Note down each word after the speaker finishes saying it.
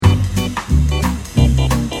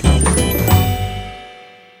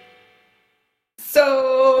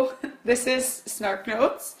So, this is Snark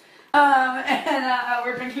Notes, and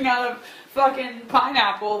we're drinking out of fucking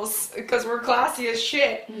pineapples, because we're classy as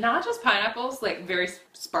shit. Not just pineapples, like very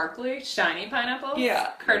sparkly, shiny pineapples. Yeah.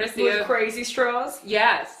 Courtesy with of... crazy straws.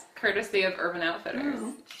 Yes, courtesy of Urban Outfitters.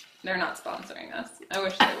 Mm. They're not sponsoring us. I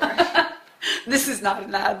wish they were. This is not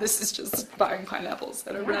an ad, this is just buying pineapples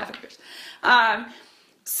at Urban Outfitters.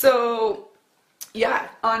 So... yeah,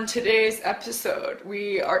 on today's episode,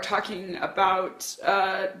 we are talking about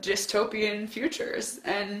dystopian futures,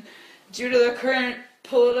 and due to the current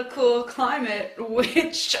political climate,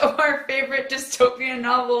 which of our favorite dystopian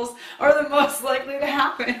novels are the most likely to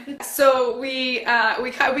happen. So we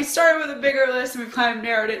started with a bigger list, and we've kind of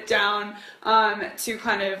narrowed it down to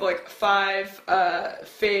kind of like 5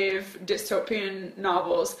 fave dystopian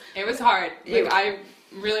novels. It was hard. I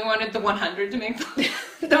really wanted the 100 to make the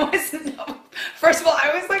No. First of all,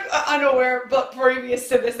 I was like unaware, but previous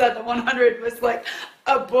to this, that the 100 was like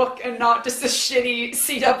a book and not just a shitty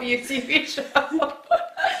CW TV show.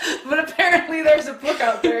 But apparently there's a book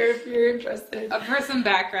out there if you're interested. For some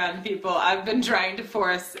background, people, I've been trying to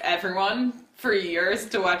force everyone for years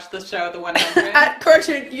to watch the show The 100. At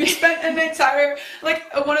Cartoon, you spent an entire,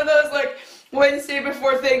 like, one of those, like, Wednesday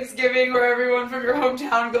before Thanksgiving where everyone from your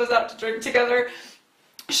hometown goes out to drink together.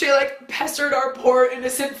 She, like, pestered our poor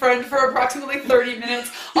innocent friend for approximately 30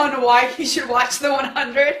 minutes on why he should watch The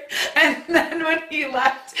 100. And then when he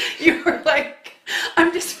left, you were like,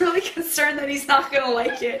 I'm just really concerned that he's not going to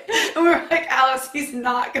like it. And we were like, Alice, he's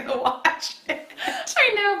not going to watch it.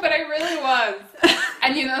 I know, but I really was.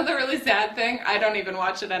 And you know the really sad thing? I don't even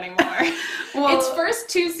watch it anymore. Well, its first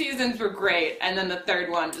 2 seasons were great, and then the third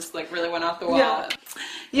one just, like, really went off the wall.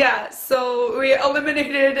 Yeah, so we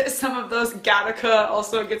eliminated some of those. Gattaca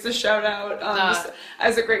also gets a shout out just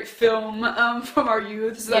as a great film from our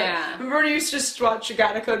youth. So remember when you used to just watch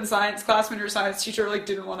Gattaca in science class when your science teacher like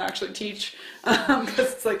didn't want to actually teach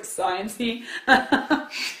because it's like sciencey.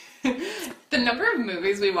 The number of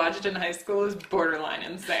movies we watched in high school is borderline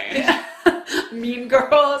insane. Yeah. Mean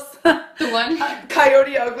Girls. The one?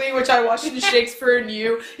 Coyote Ugly, which I watched in Shakespeare and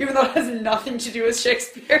You, even though it has nothing to do with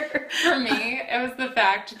Shakespeare. For me, it was the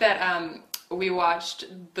fact that we watched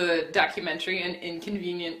the documentary An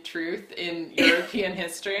Inconvenient Truth in European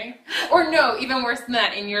history. Or no, even worse than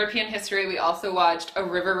that, in European history we also watched A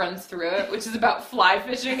River Runs Through It, which is about fly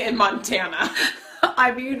fishing in Montana.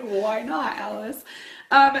 I mean, why not, Alice?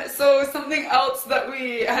 So something else that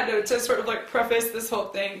we had to sort of like preface this whole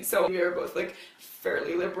thing. So we are both like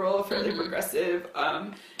fairly liberal, fairly progressive.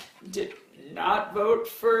 Did not vote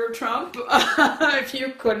for Trump. If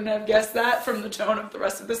you couldn't have guessed that from the tone of the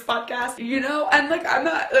rest of this podcast, you know. And like I'm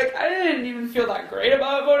not like I didn't even feel that great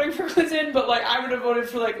about voting for Clinton, but like I would have voted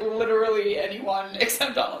for like literally anyone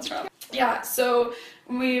except Donald Trump. Yeah. So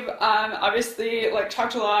we've obviously like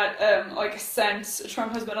talked a lot like since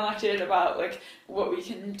Trump has been elected about like what we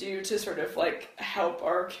can do to sort of like help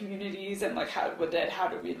our communities and like how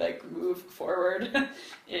do we like move forward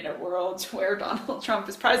in a world where Donald Trump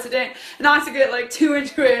is president. Not to get like too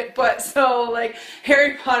into it, but so like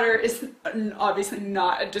Harry Potter is obviously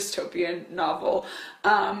not a dystopian novel,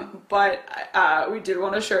 but we did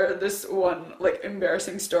want to share this one like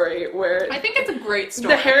embarrassing story where I think it's a great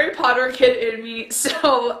story. The Harry Potter kid in me.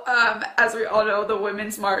 So as we all know, the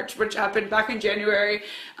Women's March, which happened back in January,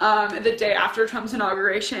 the day after Trump's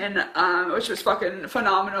inauguration, which was fucking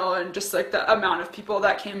phenomenal, and just like the amount of people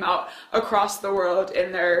that came out across the world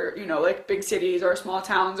in their, you know, like big cities or small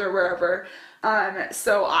towns or wherever.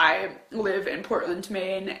 So I live in Portland,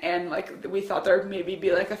 Maine, and like we thought there'd maybe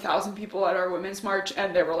be like 1,000 people at our Women's March,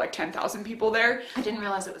 and there were like 10,000 people there. I didn't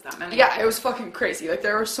realize it was that many. Yeah, it was fucking crazy. Like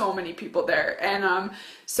there were so many people there, and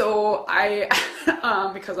so I,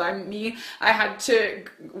 because I'm me, I had to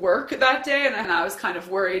work that day, and I was kind of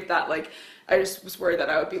worried that like. I just was worried that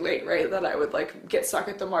I would be late, right? That I would like get stuck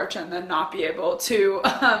at the march and then not be able to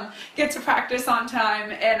get to practice on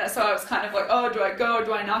time. And so I was kind of like, oh, do I go?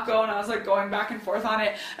 Do I not go? And I was like going back and forth on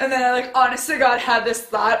it. And then I like, honest to God, had this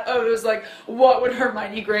thought of, it was like, what would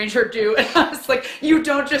Hermione Granger do? And I was like, you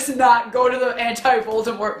don't just not go to the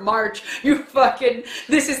anti-Voldemort march. You fucking,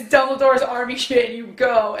 this is Dumbledore's army shit. You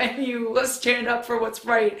go and you stand up for what's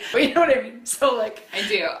right. But you know what I mean? So like. I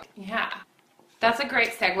do. Yeah. That's a great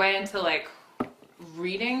segue into like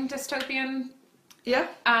reading dystopian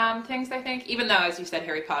things, I think. Even though, as you said,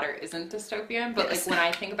 Harry Potter isn't dystopian, but like when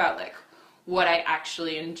I think about like what I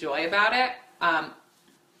actually enjoy about it,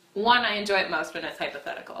 one, I enjoy it most when it's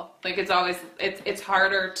hypothetical. Like it's always it's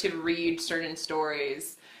harder to read certain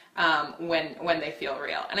stories when they feel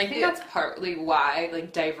real. And I think that's partly why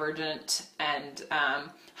like Divergent and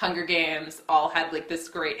Hunger Games all had like this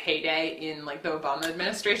great heyday in like the Obama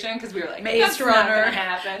administration, because we were like, Maze Runner, not gonna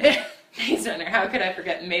happen. Maze Runner, how could I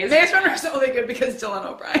forget Maze Runner? Maze Runner's only good because Dylan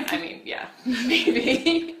O'Brien. I mean, yeah,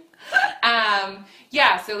 maybe.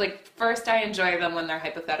 So like first I enjoy them when they're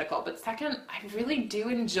hypothetical, but second I really do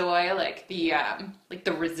enjoy like the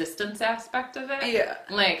resistance aspect of it. Yeah.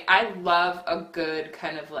 Like I love a good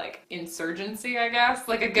kind of like insurgency, I guess,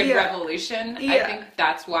 like a good revolution. Yeah. I think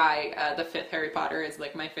that's why the fifth Harry Potter is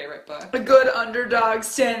like my favorite book. A good underdog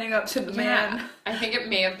standing up to the man. I think it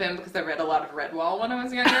may have been because I read a lot of Redwall when I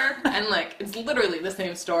was younger, and like it's literally the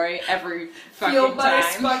same story every fucking time.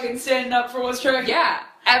 Feel fucking standing up for what's true. Yeah.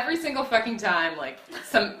 Every single fucking time, like,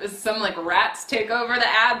 some like, rats take over the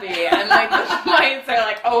Abbey, and, like, the mice are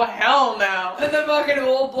like, oh, hell no. And the fucking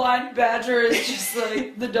old blind badger is just,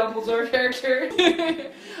 like, the Dumbledore character.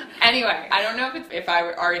 Anyway, I don't know if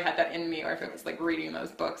I already had that in me, or if it was, like, reading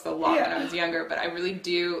those books a lot when I was younger, but I really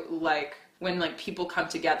do like when, like, people come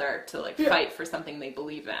together to, like, fight for something they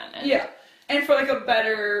believe in. And and for, like, a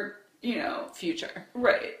better... future.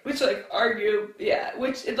 Right. Which, like,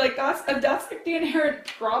 which, like, that's like, the inherent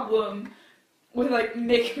problem with, like,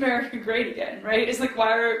 Make America Great Again, right? It's, like,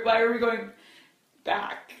 why are we going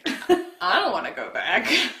back? I don't want to go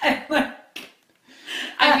back.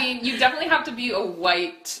 I mean, you definitely have to be a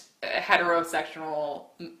white, heterosexual,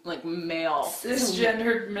 like, male.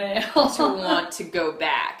 Cisgendered male. To want to go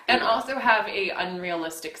back. And also have a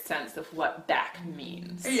unrealistic sense of what back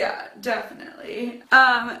means. Yeah, definitely.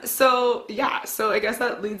 So I guess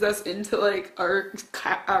that leads us into, like, our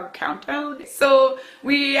countdown. So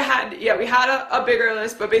we had a bigger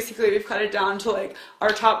list, but basically we've cut it down to, like, our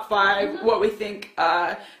top 5, what we think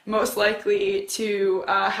most likely to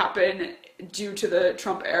happen due to the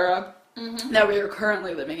Trump era. That we are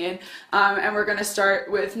currently living in, and we're going to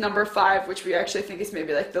start with number 5, which we actually think is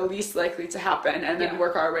maybe like the least likely to happen, and then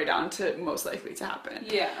work our way down to most likely to happen.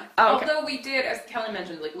 Yeah. Although we did, as Kelly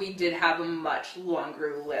mentioned, like we did have a much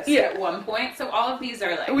longer list at one point, so all of these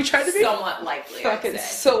are like we tried to be somewhat likely. Fucking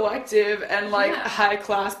selective and like high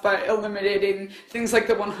class by eliminating things like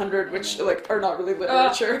the 100, which like are not really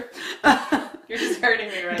literature. You're just hurting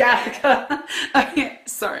me right now.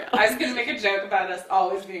 Sorry. I was going to make a joke about us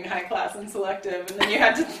always being high class and selective, and then you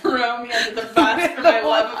had to throw me under the bus for my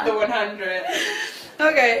love of the 100.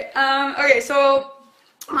 Okay, so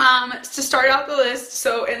to start out the list,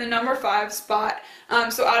 so in the number 5 spot,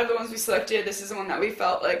 so out of the ones we selected, this is the one that we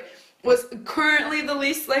felt like was currently the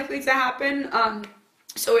least likely to happen.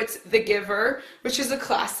 So it's The Giver, which is a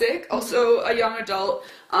classic, also a young adult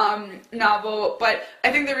novel, but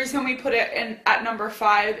I think the reason we put it in at number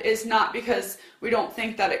 5 is not because we don't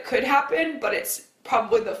think that it could happen, but it's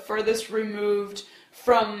probably the furthest removed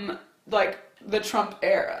from, like, the Trump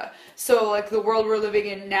era. So, like, the world we're living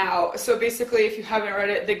in now. So basically, if you haven't read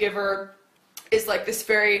it, The Giver is, like, this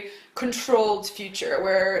very controlled future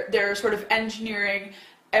where they're sort of engineering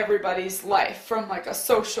everybody's life from, like, a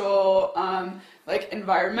social, like,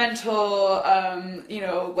 environmental,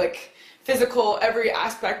 like, physical, every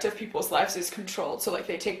aspect of people's lives is controlled. So, like,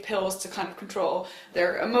 they take pills to kind of control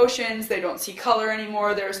their emotions. They don't see color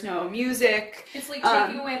anymore. There's no music. It's like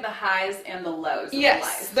taking away the highs and the lows of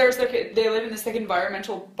life. There's, like, they live in this, like,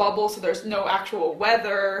 environmental bubble, so there's no actual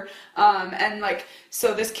weather. And, like,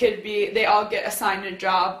 so this kid they all get assigned a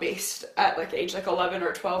job based at, like, age, like, 11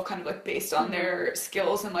 or 12, kind of, like, based on their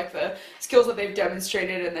skills and, like, the skills that they've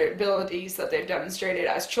demonstrated and their abilities that they've demonstrated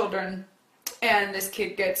as children. And this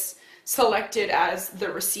kid gets selected as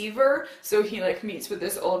the receiver, so he like meets with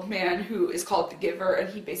this old man who is called the Giver, and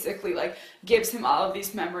he basically like gives him all of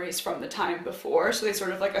these memories from the time before. So they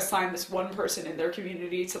sort of like assign this one person in their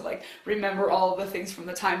community to like remember all of the things from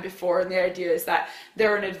the time before, and the idea is that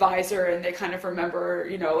they're an advisor and they kind of remember,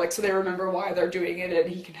 you know, like, so they remember why they're doing it, and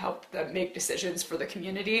he can help them make decisions for the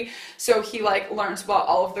community. So he like learns about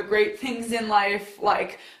all of the great things in life,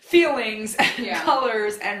 like feelings and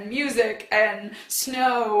colors and music and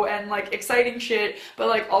snow and like exciting shit, but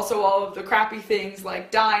like also all of the crappy things like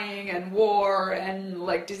dying and war and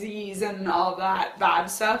like disease and all that bad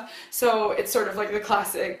stuff. So it's sort of like the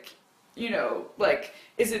classic, you know, like,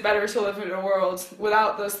 is it better to live in a world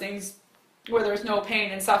without those things where there's no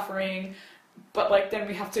pain and suffering, but like then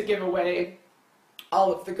we have to give away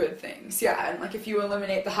all of the good things. Yeah, and like if you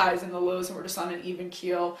eliminate the highs and the lows and we're just on an even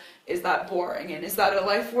keel, is that boring? And is that a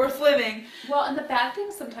life worth living? Well, and the bad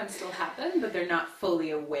things sometimes still happen, but they're not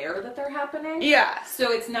fully aware that they're happening. Yeah.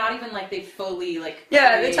 So it's not even like they fully like.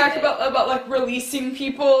 Yeah, they talk about like releasing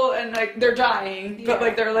people and like they're dying, but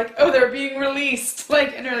like they're like, oh, they're being released,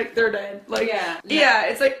 like, and they're like they're dead. Like yeah,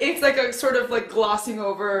 it's like a sort of like glossing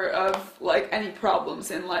over of like any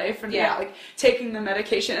problems in life, and like taking the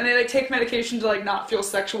medication, and they like take medication to like not feel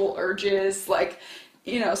sexual urges, like,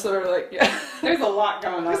 you know, sort of like, there's a lot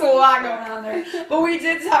going on. There's a lot going on there. But we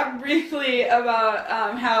did talk briefly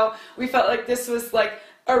about how we felt like this was like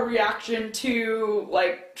a reaction to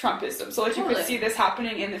like Trumpism. So like you could see this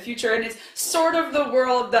happening in the future, and it's sort of the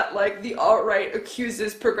world that like the alt-right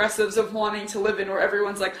accuses progressives of wanting to live in, where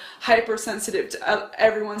everyone's like hypersensitive to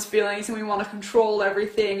everyone's feelings, and we want to control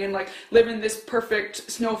everything and like live in this perfect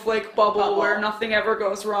snowflake bubble where nothing ever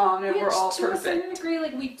goes wrong and we're all perfect. To a certain degree,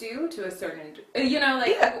 like we do to a certain, you know,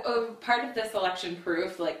 like a part of this election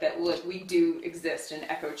proved like that we do exist in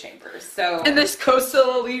echo chambers. So in this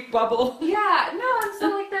coastal elite bubble. Yeah, no, and so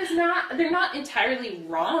like they're not entirely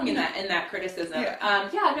wrong in that criticism. No,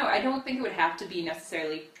 I don't think it would have to be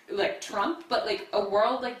necessarily like Trump, but like a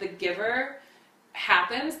world like The Giver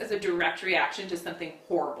happens as a direct reaction to something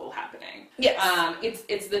horrible happening. Yes.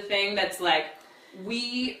 It's the thing that's like,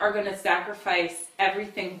 we are going to sacrifice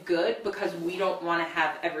everything good because we don't want to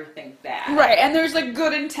have everything bad. Right, and there's like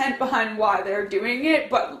good intent behind why they're doing it,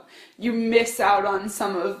 but you miss out on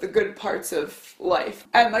some of the good parts of life.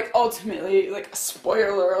 And like ultimately, like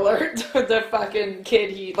spoiler alert, the fucking kid,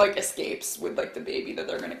 he like escapes with like the baby that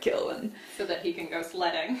they're going to kill, and so that he can go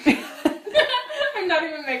sledding. I'm not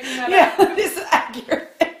even making that up. Yeah, this is accurate.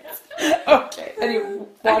 Okay, anyway,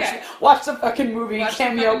 watch the fucking movie,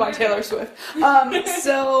 Cameo by Taylor Swift.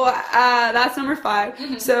 So that's number 5.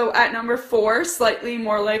 Mm-hmm. So at number 4, slightly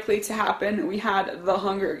more likely to happen, we had The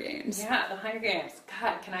Hunger Games. Yeah, The Hunger Games.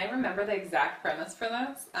 God, can I remember the exact premise for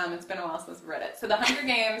this? It's been a while since I've read it. So The Hunger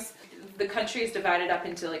Games, the country is divided up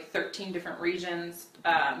into like 13 different regions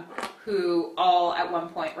who all at one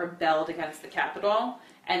point rebelled against the capital,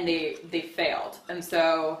 and they failed. And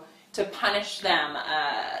so to punish them,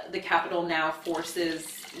 the capital now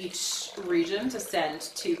forces each region to send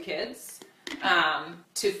 2 kids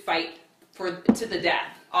to fight to the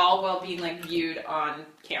death, all while being like viewed on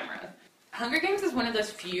camera. Hunger Games is one of those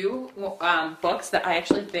few books that I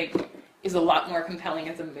actually think is a lot more compelling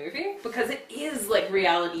as a movie, because it is like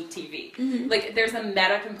reality TV. Mm-hmm. Like there's a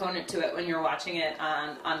meta component to it when you're watching it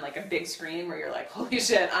on like a big screen where you're like, holy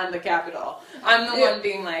shit, I'm the capital. I'm the one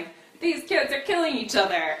being like, these kids are killing each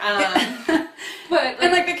other. But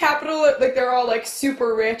and like the capital, like they're all like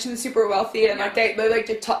super rich and super wealthy, and like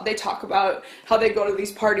they talk about how they go to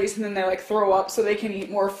these parties and then they like throw up so they can eat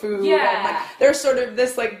more food. Yeah. And like there's sort of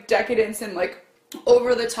this like decadence and like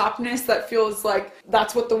over the topness that feels like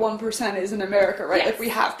that's what the 1% is in America, right? Yes. Like we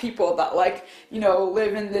have people that like, you know,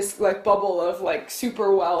 live in this like bubble of like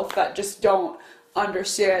super wealth that just don't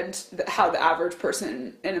understand how the average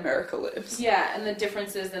person in America lives. Yeah, and the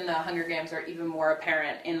differences in the Hunger Games are even more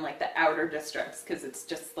apparent in like the outer districts, because it's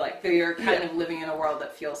just like you're kind of living in a world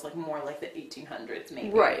that feels like more like the 1800s maybe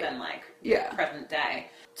than like present day.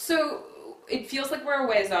 So it feels like we're a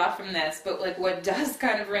ways off from this, but like what does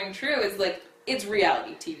kind of ring true is like it's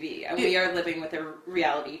reality TV, and we are living with a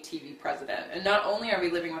reality TV president. And not only are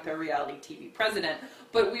we living with a reality TV president,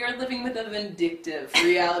 but we are living with a vindictive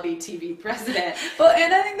reality TV president. Well,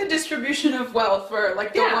 and I think the distribution of wealth for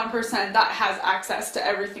like the 1% that has access to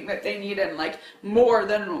everything that they need, and like more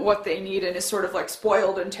than what they need, and is sort of like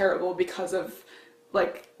spoiled and terrible because of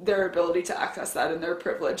like their ability to access that and their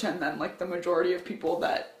privilege, and then like the majority of people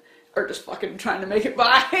that are just fucking trying to make it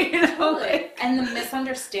by, you know? Like, and the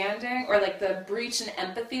misunderstanding or like the breach in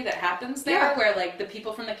empathy that happens there, where like the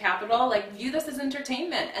people from the Capitol like view this as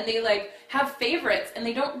entertainment, and they like have favorites, and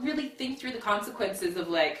they don't really think through the consequences of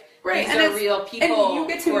like these are real people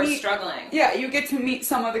who are struggling. Yeah, you get to meet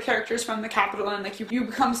some of the characters from the Capitol, and like you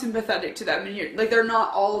become sympathetic to them, and you're like they're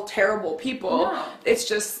not all terrible people. No. It's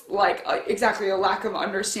just like exactly a lack of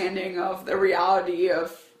understanding of the reality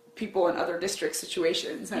of people in other district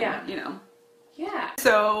situations, and you know. Yeah.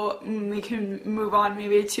 So we can move on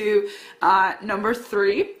maybe to number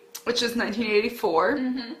 3, which is 1984.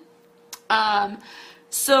 Mm-hmm.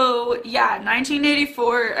 So yeah,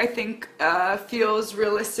 1984 I think feels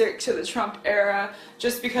realistic to the Trump era,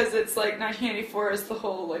 just because it's like 1984 is the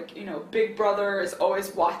whole like, you know, Big Brother is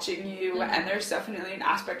always watching you, mm-hmm. and there's definitely an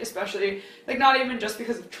aspect, especially like not even just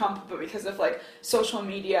because of Trump, but because of like social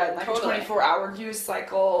media and like a 24-hour news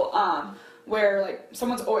cycle, where like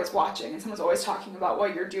someone's always watching and someone's always talking about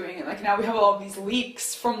what you're doing, and like now we have all these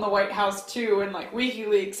leaks from the White House too, and like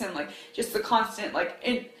WikiLeaks, and like just the constant like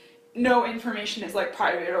no information is like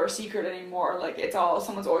private or secret anymore. Like it's all,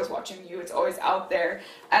 someone's always watching you, it's always out there.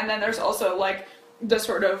 And then there's also like the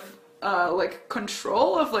sort of like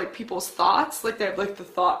control of like people's thoughts. Like they have like the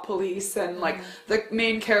thought police, and like the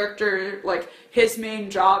main character, like his main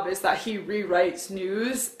job is that he rewrites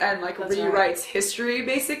news and like rewrites history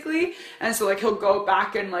basically. And so like he'll go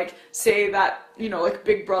back and like say that, you know, like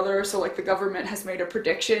Big Brother, so like the government has made a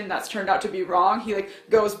prediction that's turned out to be wrong. He like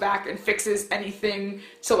goes back and fixes anything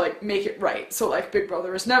to like make it right. So like Big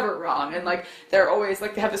Brother is never wrong. And like they're always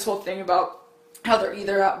like, they have this whole thing about how they're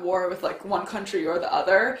either at war with like one country or the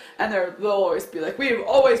other, and they'll always be like, we've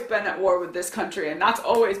always been at war with this country and that's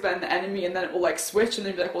always been the enemy, and then it will like switch and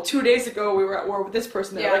they'll be like, well, 2 days ago we were at war with this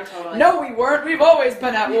person. They're like, totally. No, we weren't, we've always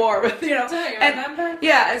been at war with, you know. Don't you remember?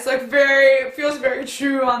 Yeah, it's like it feels very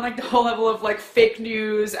true on like the whole level of like fake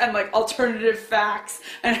news and like alternative facts,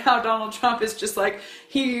 and how Donald Trump is just like,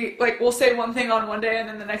 he like will say one thing on one day and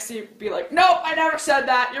then the next day be like, nope, I never said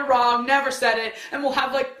that, you're wrong, never said it, and we'll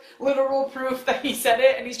have like literal proof that he said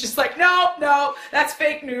it, and he's just like, no, that's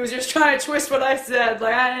fake news, you're just trying to twist what I said,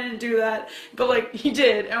 like I didn't do that. But like he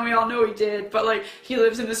did, and we all know he did, but like he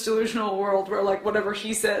lives in this delusional world where like whatever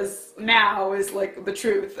he says now is like the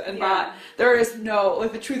truth, and not, there is no,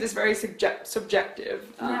 like the truth is very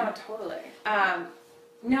subjective. No, totally.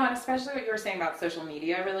 No, and especially what you were saying about social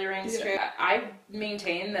media really rings true. I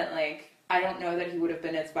maintain that like, I don't know that he would have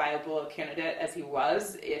been as viable a candidate as he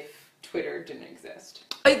was if Twitter didn't exist.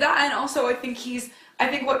 Like that, and also I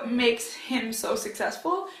think what makes him so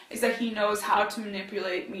successful is that he knows how to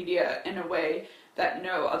manipulate media in a way that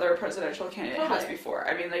no other presidential candidate has before.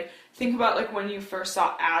 I mean, like, think about like when you first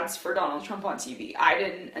saw ads for Donald Trump on TV. I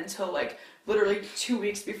didn't until like literally 2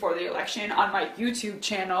 weeks before the election on my YouTube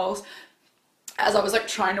channels, as I was like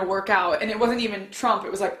trying to work out, and it wasn't even Trump, it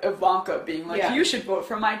was like Ivanka being like, you should vote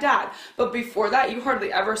for my dad. But before that, you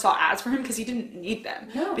hardly ever saw ads for him because he didn't need them.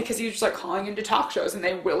 No. Because he was just like calling into talk shows, and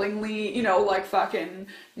they willingly, you know, like fucking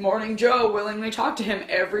Morning Joe willingly talked to him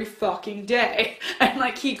every fucking day. And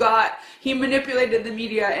like he manipulated the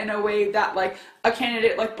media in a way that like a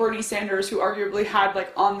candidate like Bernie Sanders, who arguably had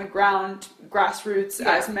like on the ground grassroots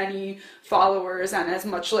as many followers and as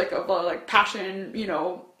much like of a like passion, you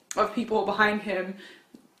know, of people behind him,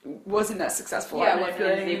 wasn't that successful at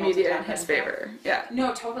manipulating the media in his favor. Yeah.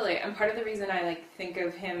 No, totally. And part of the reason I like think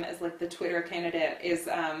of him as like the Twitter candidate is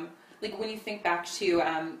like when you think back to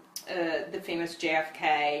the famous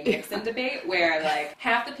JFK Nixon debate, where like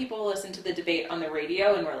half the people listened to the debate on the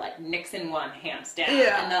radio and were like, Nixon won hands down,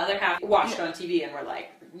 and the other half watched on TV and were like,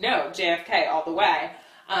 no, JFK all the way.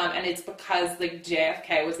 And it's because like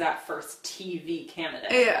JFK was that first TV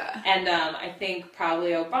candidate. Yeah. And I think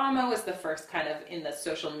probably Obama was the first kind of in the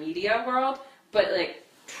social media world, but like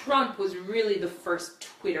Trump was really the first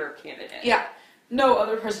Twitter candidate. Yeah. No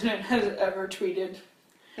other president has ever tweeted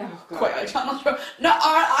quite like Donald Trump. No,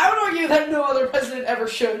 I would argue that no other president ever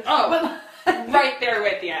should. Oh. Right there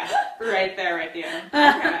with you. Right there with you.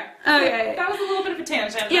 Okay. Okay. That was a little bit of a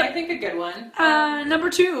tangent, but I think a good one. Number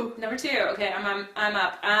two. Okay, I'm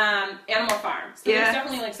up. Animal Farm. So there's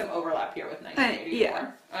definitely like some overlap here with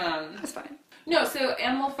 1984. That's fine. No, so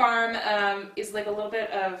Animal Farm is like a little bit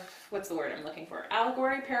of, what's the word I'm looking for?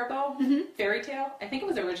 Allegory, parable, fairy tale. I think it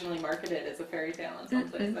was originally marketed as a fairy tale in some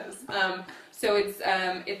places. So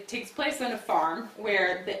it takes place on a farm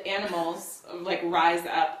where the animals like rise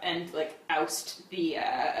up and like oust the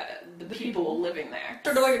people living there.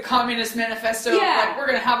 Sort of like a communist manifesto. Like, we're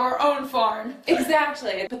gonna have our own farm.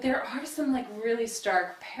 Exactly. But there are some like really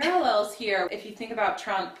stark parallels here. If you think about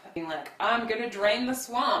Trump being like, I'm gonna drain the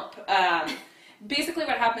swamp. Basically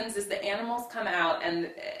what happens is the animals come out, and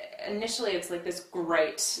initially it's like this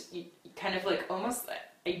great, kind of like almost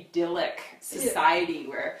idyllic society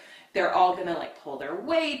where they're all gonna like pull their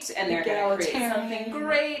weight and they're gonna create something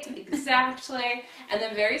great. Exactly. And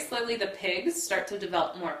then very slowly the pigs start to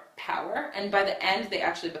develop more power, and by the end they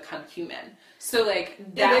actually become human. So like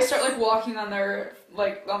they start like walking on their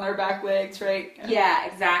back legs, right? Yeah,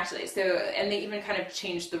 exactly. So, and they even kind of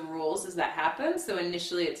change the rules as that happens. So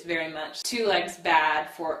initially it's very much 2 legs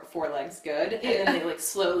bad, four legs good, and then they like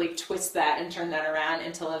slowly twist that and turn that around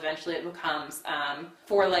until eventually it becomes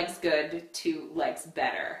 4 legs good, 2 legs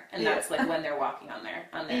better, and that's like when they're walking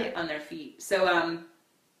on their feet. So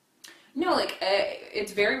no, like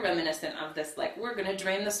it's very reminiscent of this like, we're gonna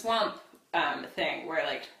drain the swamp thing, where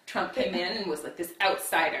like Trump came in and was like this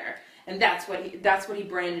outsider, and that's what he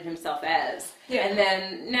branded himself as. Yeah. And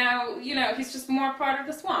then now, you know, he's just more part of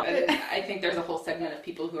the swamp. And I think there's a whole segment of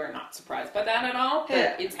people who are not surprised by that at all,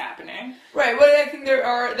 but it's happening. Right, but I think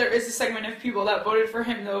there is a segment of people that voted for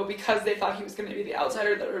him, though, because they thought he was going to be the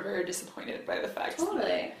outsider, that were very disappointed by the fact.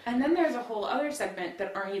 Totally. And then there's a whole other segment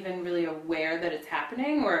that aren't even really aware that it's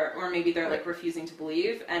happening, or maybe they're, like, refusing to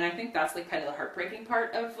believe, and I think that's, like, kind of the heartbreaking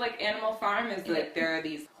part of, like, Animal Farm, is, like, there are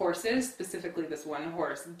these horses, specifically this one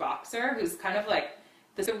horse, Boxer, who's kind of, like,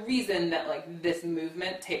 there's a reason that, like, this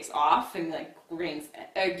movement takes off and, like,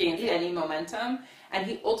 gains any momentum, and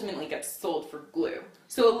he ultimately gets sold for glue.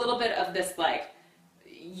 So a little bit of this, like,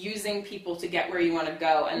 using people to get where you want to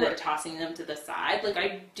go and then tossing them to the side. Like,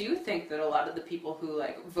 I do think that a lot of the people who,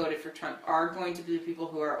 like, voted for Trump are going to be the people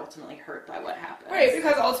who are ultimately hurt by what happens. Right,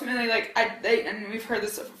 because ultimately, like, and we've heard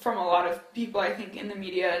this from a lot of people, I think, in the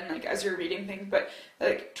media and, like, as you're reading things, but,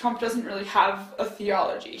 like, Trump doesn't really have a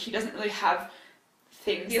theology. He doesn't really have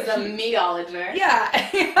things. He's a meologer. Yeah.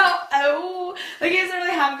 Like, he doesn't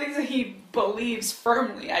really have things that he believes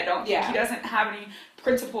firmly, I don't think. He doesn't have any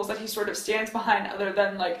principles that he sort of stands behind other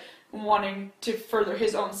than, like, wanting to further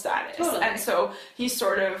his own status. Totally. And so he's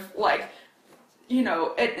sort of, like, you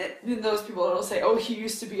know, those people will say, oh, he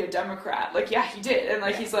used to be a Democrat. Like, yeah, he did. And,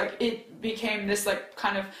 like, he's, like, it became this, like,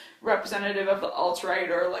 kind of representative of the alt-right,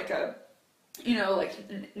 or, like, a, you know,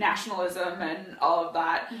 like, nationalism and all of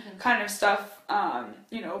that kind of stuff,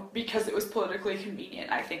 you know, because it was politically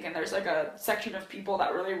convenient, I think. And there's, like, a section of people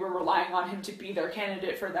that really were relying on him to be their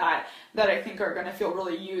candidate for that I think are going to feel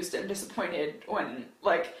really used and disappointed when,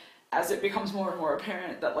 like, as it becomes more and more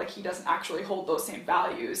apparent that, like, he doesn't actually hold those same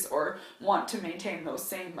values or want to maintain those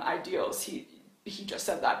same ideals. He just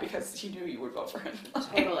said that because he knew you would vote for him.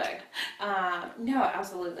 Totally. No,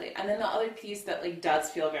 absolutely. And then the other piece that, like, does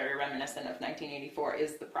feel very reminiscent of 1984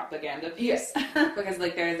 is the propaganda piece. Yes. Because,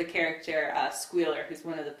 like, there is a character, Squealer, who's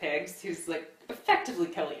one of the pigs, who's, like, effectively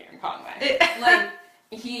Kellyanne Conway. Like,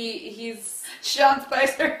 he's... Sean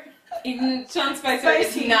Spicer. Sean Spicer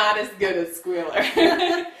is not as good as Squealer.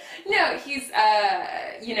 No, he's,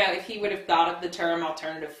 you know, if he would have thought of the term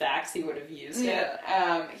alternative facts, he would have used it.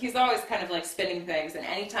 He's always kind of, like, spinning things, and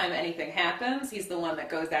anytime anything happens, he's the one that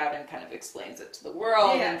goes out and kind of explains it to the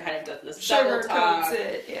world and kind of does this double talk.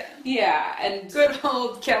 It, yeah, and... Good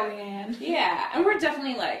old Kellyanne. Yeah, and we're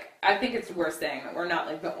definitely, like, I think it's worth saying that we're not,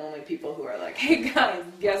 like, the only people who are like, hey, guys,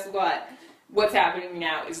 guess what? What's happening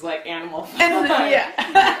now is, like, Animal Farm.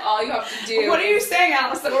 All you have to do... What are you saying,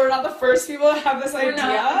 Alice? That we're not the first people to have this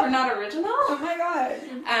idea? We're not original? Oh my god.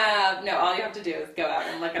 No, all you have to do is go out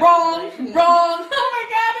and look at Wrong! Oh my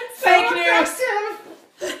god, it's so fake news!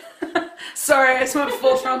 Sorry, I just went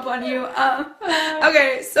full Trump on you.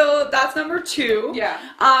 Okay, so that's number 2. Yeah.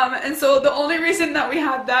 And so the only reason that we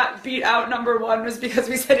had that beat out number 1 was because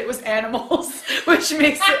we said it was animals, which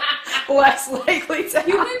makes it less likely to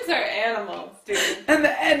happen. Humans are animals, dude. At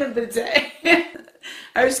the end of the day.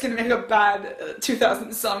 I was just gonna make a bad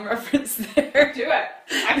 2000 song reference there. Do it.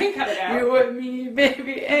 I can cut it out. You and me,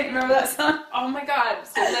 baby. Ain't remember that song? Oh my god.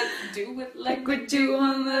 So let's do it like we do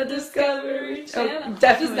on the Discovery Channel. Oh,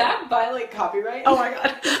 definitely. Does that violate copyright? Oh my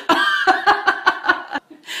god.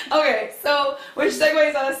 Okay, so which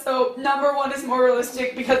segues us. So number 1 is more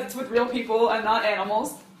realistic because it's with real people and not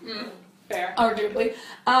animals. Fair. Arguably.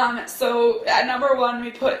 So at number 1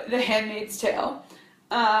 we put The Handmaid's Tale.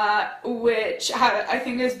 Which I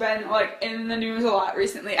think has been, like, in the news a lot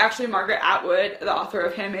recently. Actually, Margaret Atwood, the author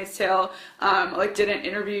of Handmaid's Tale, like, did an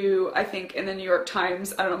interview, I think, in the New York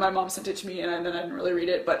Times. I don't know, my mom sent it to me, and then I didn't really read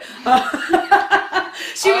it, but...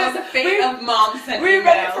 she was the fate of mom sent We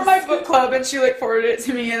read it for my book club, and she, like, forwarded it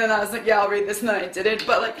to me, and then I was like, yeah, I'll read this, and then I didn't.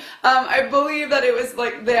 But, like, I believe that it was,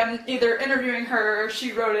 like, them either interviewing her, or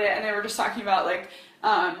she wrote it, and they were just talking about, like,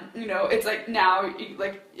 you know, it's like now,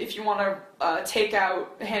 like, if you want to take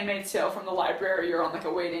out Handmaid's Tale from the library, you're on, like,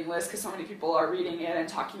 a waiting list because so many people are reading it and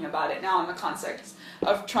talking about it now in the context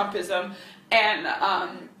of Trumpism. And,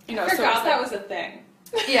 you know, I forgot that was a thing.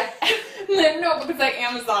 Yeah. No, because I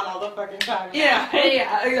Amazon all the fucking time. Yeah,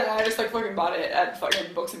 exactly. I just, like, fucking bought it at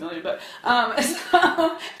fucking Books A Million, but,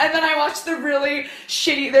 so, and then I watched the really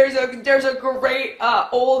shitty, there's a great,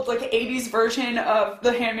 old, like, 80s version of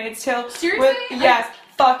The Handmaid's Tale. Seriously? Yes,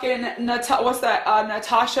 fucking, what's that,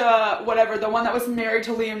 Natasha, whatever, the one that was married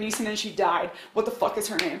to Liam Neeson and she died. What the fuck is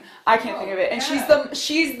her name? I can't think of it. And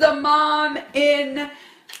she's the mom in,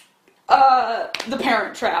 The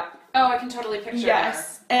Parent Trap. Oh, I can totally picture her.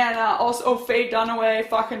 Yes, and also Faye Dunaway,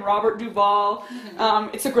 fucking Robert Duvall.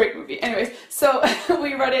 It's a great movie. Anyways, so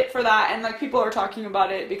we read it for that, and, like, people are talking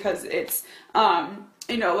about it because it's,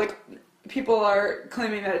 you know, like, people are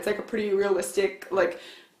claiming that it's, like, a pretty realistic, like,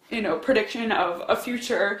 prediction of a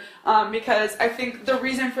future, because I think the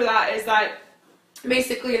reason for that is that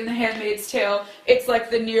basically in The Handmaid's Tale, it's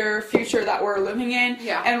like the near future that we're living in,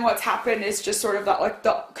 and what's happened is just sort of that, like,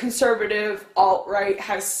 the conservative alt-right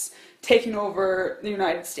has taken over the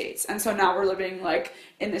United States, and so now we're living, like,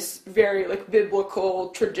 in this very, like, biblical,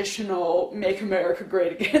 traditional, make America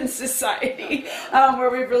great again society, where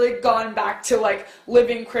we've really gone back to, like,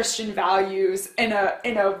 living Christian values in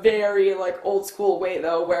a very, like, old school way,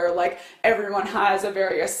 though, where, like, everyone has a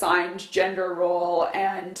very assigned gender role,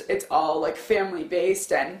 and it's all, like, family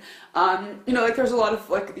based, and like, there's a lot of,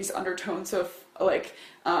 like, these undertones of, like,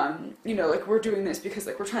 like, we're doing this because,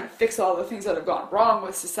 like, we're trying to fix all the things that have gone wrong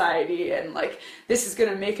with society, and, like, this is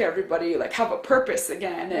gonna make everybody, like, have a purpose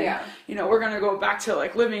again, and we're gonna go back to,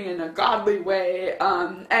 like, living in a godly way,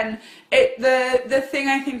 and the thing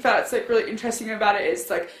I think that's, like, really interesting about it is,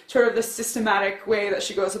 like, sort of the systematic way that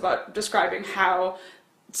she goes about describing how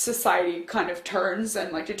society kind of turns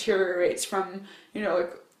and, like, deteriorates from,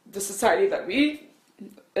 like, the society that we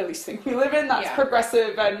at least think we live in, that's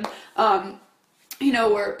progressive, and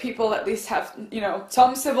where people at least have,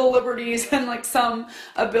 some civil liberties and, like, some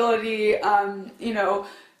ability,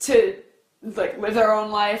 to, like, live their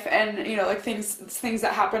own life, and, like, things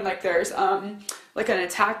that happen, like, there's, like, an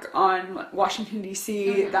attack on Washington,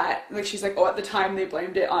 D.C. that, like, she's like, at the time they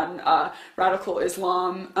blamed it on radical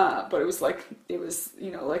Islam, but it was, like,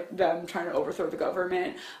 like, them trying to overthrow the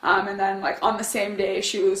government, and then, like, on the same day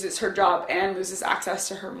she loses her job and loses access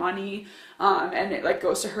to her money, and it, like,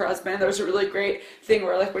 goes to her husband. There's a really great thing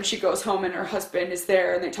where, like, when she goes home and her husband is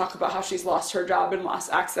there, and they talk about how she's lost her job and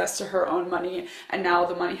lost access to her own money, and now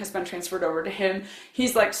the money has been transferred over to him.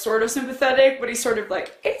 He's, like, sort of sympathetic, but he's sort of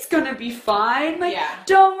like, it's gonna be fine, like,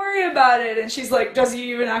 don't worry about it. And she's like, does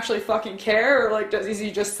he even actually fucking care, or, like, is he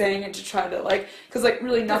just saying it to try to, like, because, like,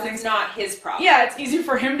 really nothing's not his problem. Yeah, it's easy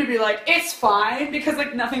for him to be like, it's fine, because,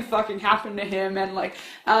 like, nothing fucking happened to him, and, like,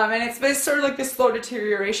 and it's sort of like this slow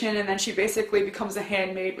deterioration, and then she basically becomes a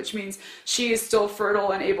handmaid, which means she is still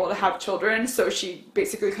fertile and able to have children, so she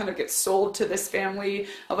basically kind of gets sold to this family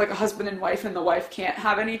of, like, a husband and wife, and the wife can't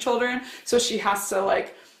have any children, so she has to,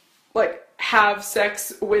 like have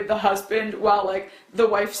sex with the husband while, like, the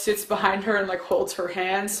wife sits behind her and, like, holds her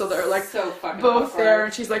hand, so they're, like, so fucking both awkward. there,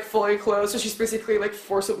 and she's, like, fully clothed, so she's basically, like,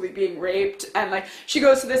 forcibly being raped, and, like, she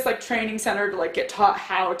goes to this, like, training center to, like, get taught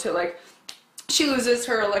how to, like, she loses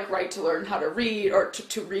her, like, right to learn how to read, or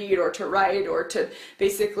to read, or to write, or to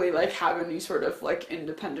basically, like, have any sort of, like,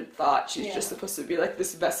 independent thought. She's just supposed to be, like,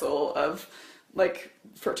 this vessel of, like,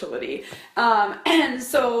 fertility, and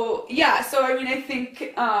so, I mean, I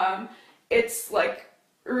think, it's, like,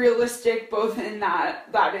 realistic both in that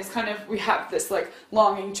is kind of, we have this, like,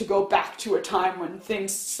 longing to go back to a time when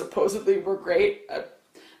things supposedly were great,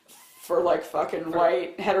 for, like, fucking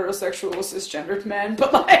white, heterosexual, cisgendered men,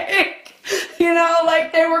 but, like,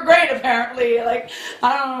 like, they were great, apparently, like,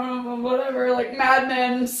 I don't know, whatever, like, Mad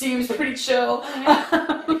Men seems pretty chill.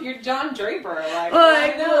 You're John Draper, like,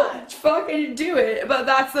 well, fucking do it, but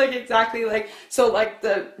that's, like, exactly, like, so, like,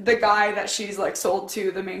 the guy that she's, like, sold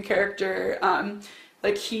to, the main character,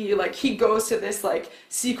 he goes to this, like,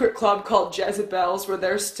 secret club called Jezebel's, where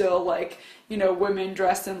there's still, like, women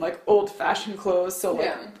dressed in, like, old-fashioned clothes, so,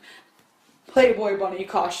 like, Playboy bunny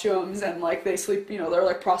costumes, and, like, they sleep, they're,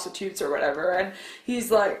 like, prostitutes or whatever, and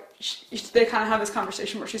he's, like, they kind of have this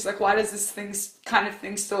conversation where she's like, why does this kind of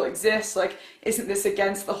thing still exist? Like, isn't this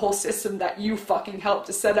against the whole system that you fucking helped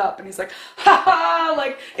to set up? And he's like, haha,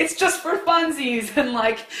 like, it's just for funsies, and,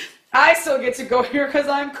 like, I still get to go here because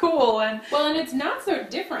I'm cool, and... Well, and it's not so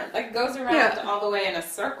different. Like, it goes around all the way in a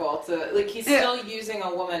circle to, like, he's still using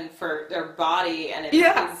a woman for their body, and it's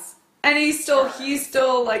his... And he's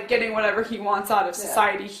still, like, getting whatever he wants out of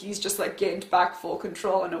society. He's just, like, gained back full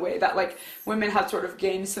control in a way that, like, women had sort of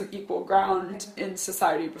gained some equal ground in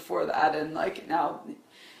society before that, and, like, now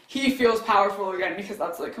he feels powerful again because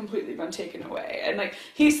that's, like, completely been taken away. And, like,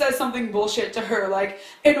 he says something bullshit to her, like,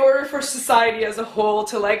 in order for society as a whole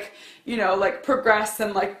to, like, like, progress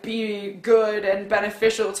and, like, be good and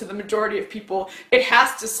beneficial to the majority of people, it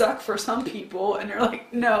has to suck for some people. And you're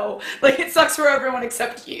like, no, like, it sucks for everyone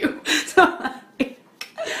except you. So, like,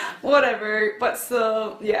 whatever. But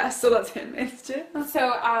so that's Handmaid's Tale. So,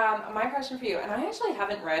 my question for you, and I actually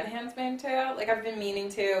haven't read Handmaid's Tale, like, I've been meaning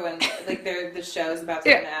to, and, like, the show's about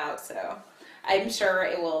to come out, so I'm sure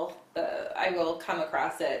I will come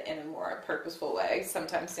across it in a more purposeful way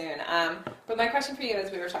sometime soon. But my question for you,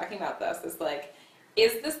 as we were talking about this, is, like,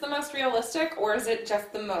 is this the most realistic, or is it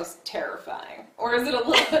just the most terrifying? Or is it a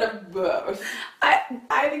little bit of both?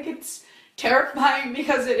 I think it's terrifying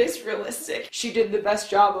because it is realistic. She did the best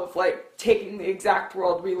job of like taking the exact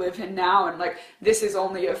world we live in now, and like this is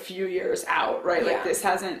only a few years out, right? Like this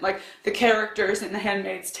hasn't, like the characters in The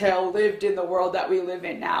Handmaid's Tale lived in the world that we live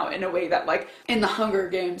in now in a way that like in the Hunger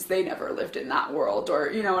Games they never lived in that world,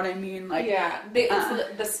 or you know what I mean? Like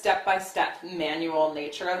it's the step-by-step manual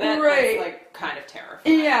nature of it, right? That's like kind of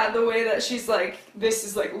terrifying. Yeah, the way that she's like, this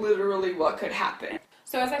is like literally what could happen.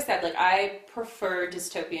 So as I said, like I prefer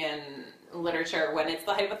dystopian literature when it's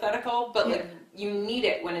the hypothetical, but like you need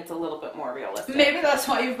it when it's a little bit more realistic. Maybe that's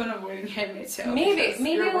why you've been avoiding Handmaid's Tale. Maybe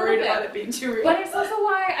you're worried about it being too real. But it's also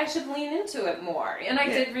why I should lean into it more. And I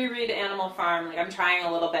did reread Animal Farm. Like I'm trying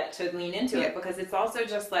a little bit to lean into it because it's also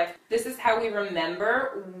just like this is how we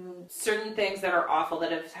remember certain things that are awful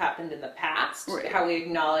that have happened in the past. Right. How we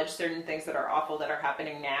acknowledge certain things that are awful that are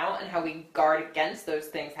happening now, and how we guard against those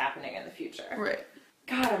things happening in the future. Right.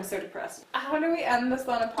 God, I'm so depressed. How do we end this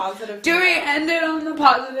on a positive note? Do we end it on the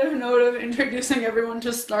positive note of introducing everyone to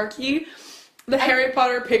Snarky, the Harry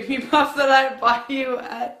Potter pygmy puff that I bought you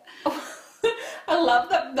at... I love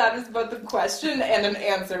that that is both a question and an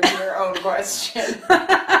answer to your own question.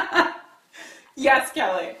 Yes,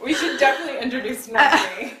 Kelly, we should definitely introduce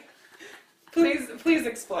Snarky. Please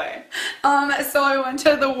explain. So I went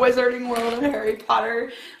to the Wizarding World of Harry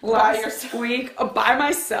Potter last week by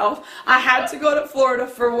myself. I had to go to Florida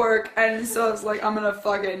for work, and so I was like,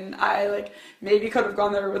 I like maybe could have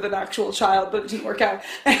gone there with an actual child, but it didn't work out.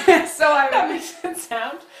 So that makes it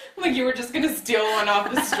sound like you were just gonna steal one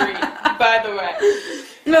off the street. By the way,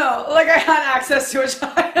 no, like I had access to a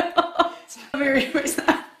child. Let me rephrase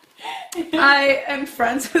that. I am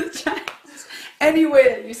friends with a child. Any way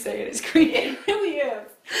that you say it is creepy. It really is.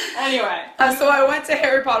 Anyway. So I went to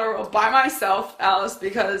Harry Potter World by myself, Alice,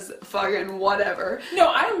 because fucking whatever.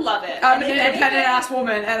 No, I love it. I'm an independent-ass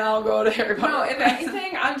woman, and I'll go to Harry Potter. No, if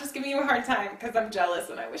anything, I'm just giving you a hard time because I'm jealous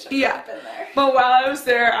and I wish I could have been there. But while I was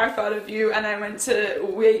there, I thought of you, and I went to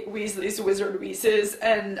Weasley's Wizard Weese's,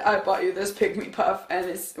 and I bought you this pygmy puff,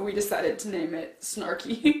 and we decided to name it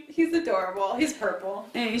Snarky. He's adorable. He's purple.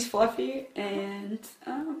 And he's fluffy, and,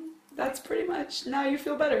 that's pretty much, now you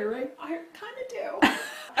feel better, right? I kind of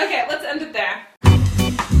do. Okay, let's end it there.